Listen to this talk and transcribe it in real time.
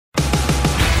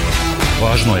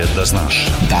Važno je da znaš.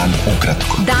 Dan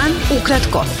ukratko. Dan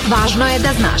ukratko. Važno je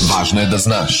da znaš. Važno je da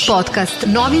znaš. Podcast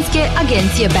novinske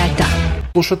agencije Beta.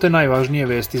 Slušate najvažnije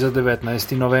vesti za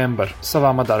 19. novembar. Sa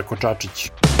vama Darko Čačić.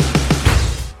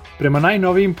 Prema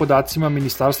najnovijim podacima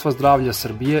Ministarstva zdravlja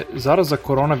Srbije, zaraza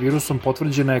koronavirusom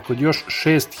potvrđena je kod još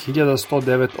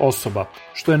 6109 osoba,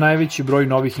 što je najveći broj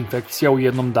novih infekcija u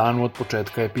jednom danu od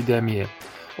početka epidemije.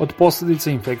 Od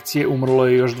posledica infekcije umrlo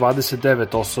je još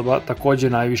 29 osoba, takođe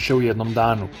najviše u jednom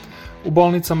danu. U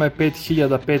bolnicama je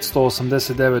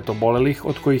 5589 obolelih,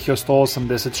 od kojih je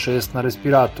 186 na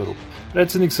respiratoru.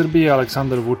 Predsjednik Srbije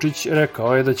Aleksandar Vučić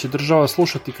rekao je da će država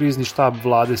slušati krizni štab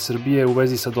vlade Srbije u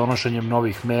vezi sa donošenjem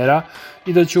novih mera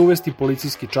i da će uvesti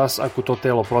policijski čas ako to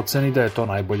telo proceni da je to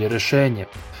najbolje rešenje.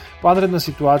 Vanredna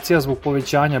situacija zbog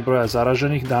povećanja broja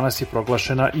zaraženih danas je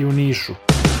proglašena i u Nišu.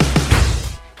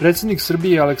 Predsjednik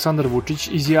Srbije Aleksandar Vučić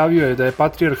izjavio je da je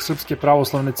patrijarh Srpske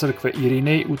pravoslavne crkve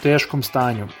Irinej u teškom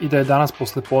stanju i da je danas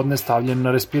poslepodne stavljen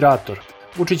na respirator.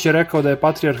 Vučić je rekao da je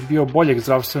patrijarh bio boljeg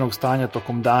zdravstvenog stanja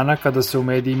tokom dana kada se u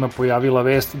medijima pojavila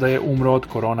vest da je umro od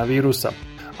koronavirusa,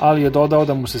 ali je dodao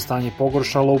da mu se stanje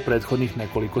pogoršalo u prethodnih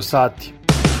nekoliko sati.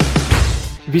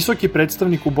 Visoki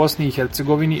predstavnik u Bosni i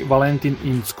Hercegovini Valentin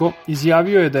Incko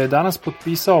izjavio je da je danas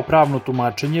potpisao pravno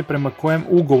tumačenje prema kojem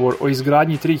ugovor o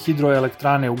izgradnji 3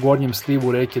 hidroelektrane u gornjem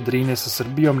slivu reke Drine sa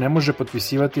Srbijom ne može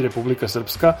potpisivati Republika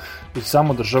Srpska, već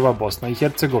samo država Bosna i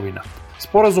Hercegovina.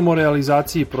 Sporazum o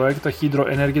realizaciji projekta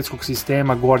hidroenergetskog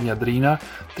sistema Gornja Drina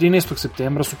 13.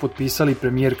 septembra su potpisali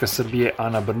premijerka Srbije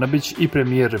Ana Brnabić i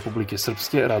premijer Republike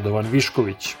Srpske Radovan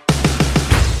Višković.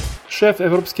 Šef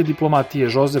evropske diplomatije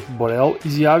Josep Borrell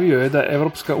izjavio je da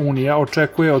Evropska unija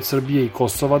očekuje od Srbije i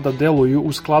Kosova da deluju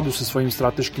u skladu sa svojim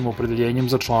strateškim opredeljenjem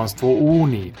za članstvo u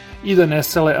Uniji i da ne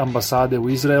sele ambasade u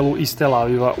Izraelu iz Tel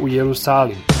Aviva u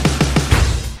Jerusalim.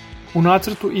 U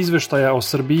nacrtu izveštaja o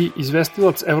Srbiji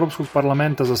izvestilac Evropskog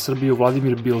parlamenta za Srbiju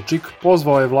Vladimir Bilčik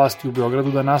pozvao je vlasti u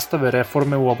Beogradu da nastave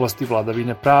reforme u oblasti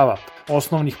vladavine prava,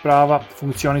 osnovnih prava,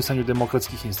 funkcionisanju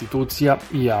demokratskih institucija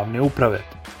i javne uprave.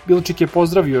 Bilčik je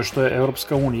pozdravio što je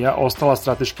Evropska unija ostala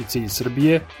strateški cilj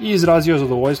Srbije i izrazio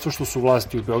zadovoljstvo što su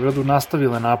vlasti u Beogradu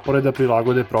nastavile napore da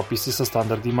prilagode propise sa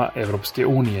standardima Evropske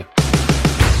unije.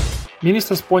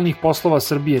 Ministar spoljnih poslova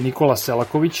Srbije Nikola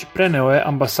Selaković preneo je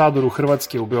ambasadoru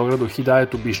Hrvatske u Beogradu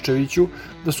Hidajetu Biščeviću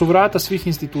da su vrata svih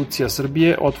institucija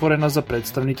Srbije otvorena za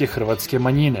predstavnike hrvatske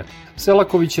manjine.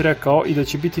 Selaković je rekao i da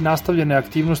će biti nastavljene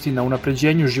aktivnosti na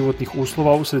unapređenju životnih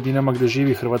uslova u sredinama gde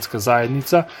živi hrvatska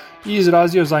zajednica i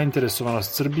izrazio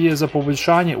zainteresovanost Srbije za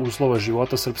poboljšanje uslova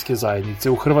života srpske zajednice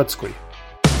u Hrvatskoj.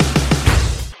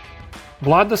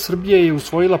 Vlada Srbije je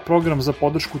usvojila program za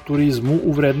podršku turizmu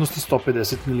u vrednosti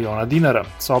 150 miliona dinara,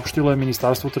 saopštilo je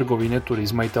Ministarstvo trgovine,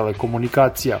 turizma i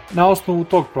telekomunikacija. Na osnovu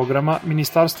tog programa,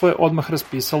 ministarstvo je odmah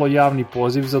raspisalo javni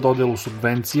poziv za dodelu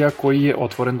subvencija koji je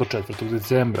otvoren do 4.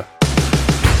 decembra.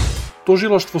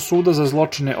 Tužilaštvo Suda za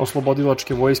zločine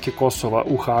Oslobodilačke vojske Kosova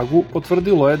u Hagu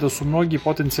potvrdilo je da su mnogi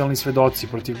potencijalni svedoci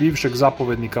protiv bivšeg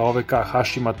zapovednika OVK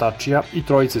Hašima Tačija i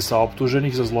trojice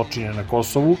saoptuženih za zločine na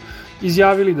Kosovu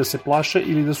izjavili da se plaše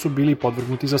ili da su bili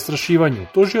podvrgnuti zastrašivanju.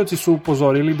 Tužioci su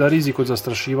upozorili da rizik od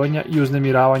zastrašivanja i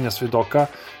uznemiravanja svedoka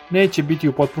neće biti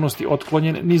u potpunosti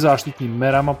otklonjen ni zaštitnim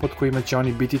merama pod kojima će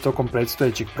oni biti tokom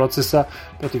predstojećeg procesa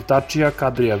protiv Tačija,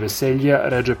 Kadrija Veseljija,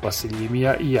 Redžepa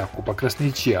Seljimija i Jakuba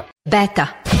Krasnićija. Beta.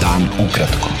 Dan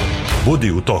ukratko.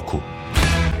 Budi u toku.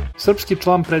 Srpski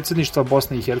član predsjedništva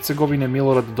Bosne i Hercegovine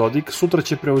Milorad Dodik sutra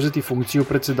će preuzeti funkciju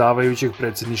predsjedavajućeg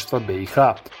predsjedništva BiH,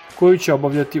 koju će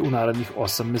obavljati u narednih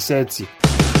 8 meseci.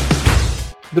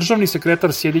 Državni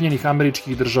sekretar Sjedinjenih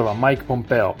Američkih Država Mike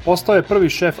Pompeo postao je prvi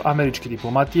šef američke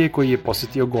diplomatije koji je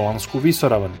posetio Golansku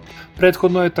visoravan.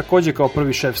 Prethodno je takođe kao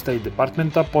prvi šef State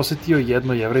Departmenta posetio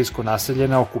jedno jevrejsko naselje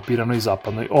na okupiranoj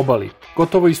zapadnoj obali.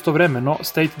 Gotovo istovremeno,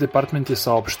 State Department je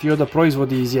saopštio da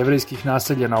proizvodi iz jevrejskih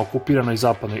naselja na okupiranoj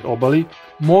zapadnoj obali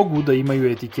mogu da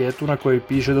imaju etiketu na kojoj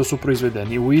piše da su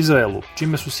proizvedeni u Izraelu,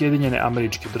 čime su Sjedinjene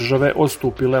Američke Države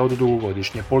odstupile od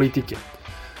dugogodišnje politike.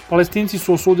 Palestinci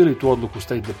su osudili tu odluku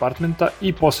State Departmenta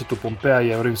i posetu Pompeja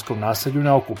jevrejskom naselju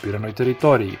na okupiranoj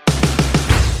teritoriji.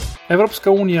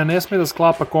 Evropska unija ne sme da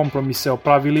sklapa kompromise o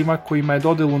pravilima kojima je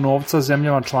dodelu novca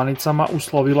zemljama članicama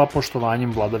uslovila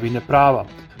poštovanjem vladavine prava,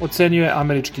 ocenio je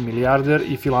američki milijarder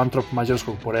i filantrop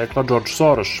mađarskog porekla George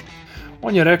Soros.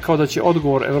 On je rekao da će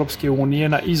odgovor Evropske unije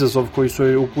na izazov koji su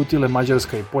joj uputile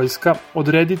Mađarska i Poljska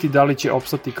odrediti da li će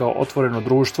opstati kao otvoreno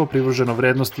društvo privrženo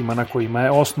vrednostima na kojima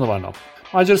je osnovano.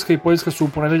 Mađarska i Poljska su u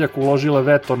ponedeljak uložile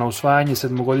veto na usvajanje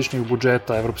 7-godišnjeg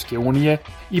budžeta Evropske unije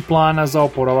i plana za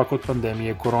oporavak od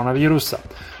pandemije koronavirusa.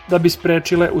 da bi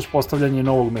sprečile uspostavljanje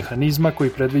novog mehanizma koji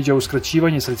predviđa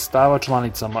uskraćivanje sredstava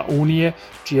članicama Unije,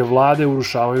 čije vlade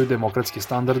urušavaju demokratske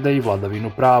standarde i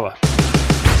vladavinu prava.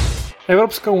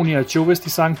 Evropska unija će uvesti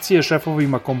sankcije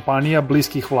šefovima kompanija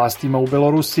bliskih vlastima u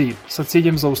Belorusiji sa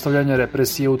ciljem zaustavljanja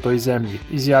represije u toj zemlji,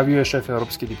 izjavio je šef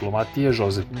evropske diplomatije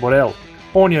Josep Borrell.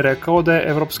 On je rekao da je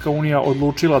Evropska unija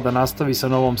odlučila da nastavi sa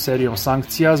novom serijom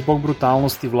sankcija zbog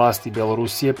brutalnosti vlasti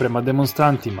Belorusije prema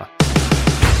demonstrantima.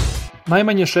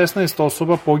 Najmanje 16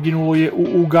 osoba poginulo je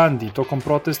u Ugandi tokom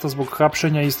protesta zbog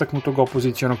hapšenja istaknutog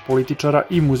opozicionog političara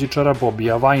i muzičara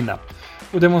Bobija Vajna.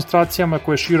 U demonstracijama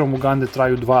koje širom Ugande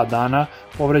traju 2 dana,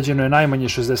 povređeno je najmanje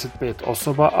 65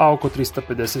 osoba, a oko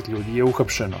 350 ljudi je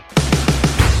uhapšeno.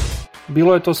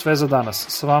 Bilo je to sve za danas.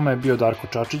 S vama je bio Darko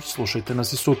Čačić, slušajte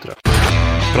nas i sutra.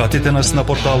 Pratite nas na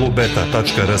portalu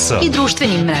beta.rs I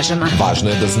društvenim mrežama. Važno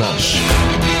je da znaš.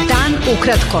 Dan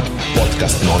ukratko.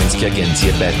 Podcast novinske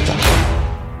agencije Beta.